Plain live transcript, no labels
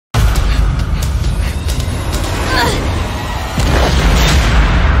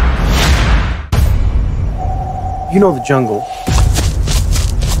You know the jungle.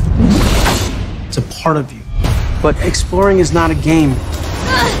 It's a part of you. But exploring is not a game.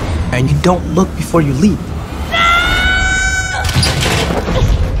 And you don't look before you leap.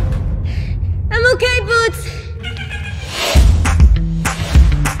 I'm okay, Boots.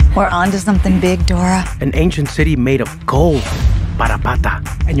 We're on to something big, Dora. An ancient city made of gold. Parapata.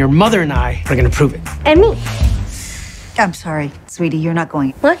 And your mother and I are gonna prove it. And me. I'm sorry, sweetie, you're not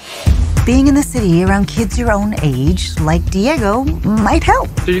going. What? Being in the city around kids your own age, like Diego, might help.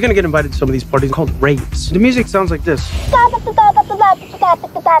 So you're gonna get invited to some of these parties called raves. The music sounds like this.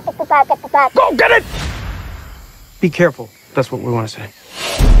 Go get it! Be careful. That's what we want to say.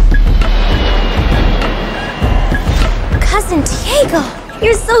 Cousin Diego,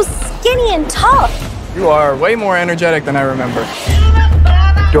 you're so skinny and tall. You are way more energetic than I remember.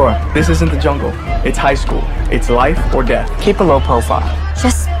 Dora, this isn't the jungle. It's high school. It's life or death. Keep a low profile.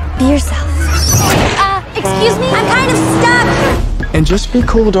 Just be yourself. Excuse me, I'm kind of stuck. And just be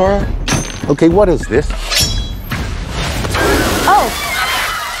cool, Dora. Okay, what is this? Oh,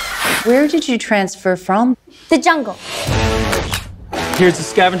 Where did you transfer from? the jungle. Here's the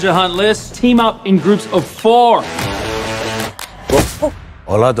scavenger hunt list. Team up in groups of 4.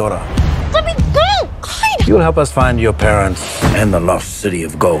 Hola, Dora. Let me go! Hide! You'll help us find your parents and the lost city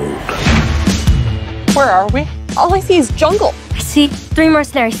of gold. Where are we? All I see is jungle. I see 3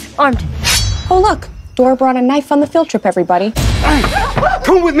 mercenaries, armed. Oh, look. Dora brought a knife on the field trip, everybody. Hey,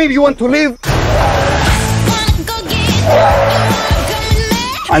 come with me if you want to live.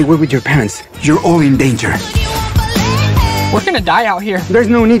 I work with your parents. You're all in danger. We're gonna die out here. There's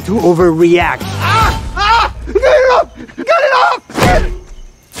no need to overreact. Get it up! Get it up!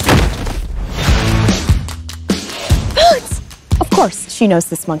 Boots! Of course, she knows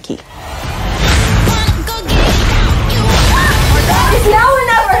this monkey. It's now or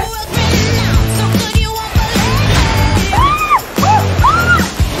never!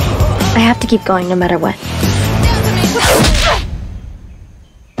 I have to keep going no matter what.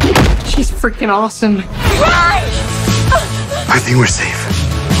 She's freaking awesome. I think we're safe.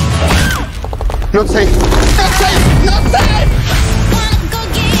 Not safe. Not safe! Not safe!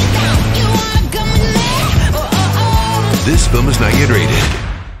 This film is not yet rated.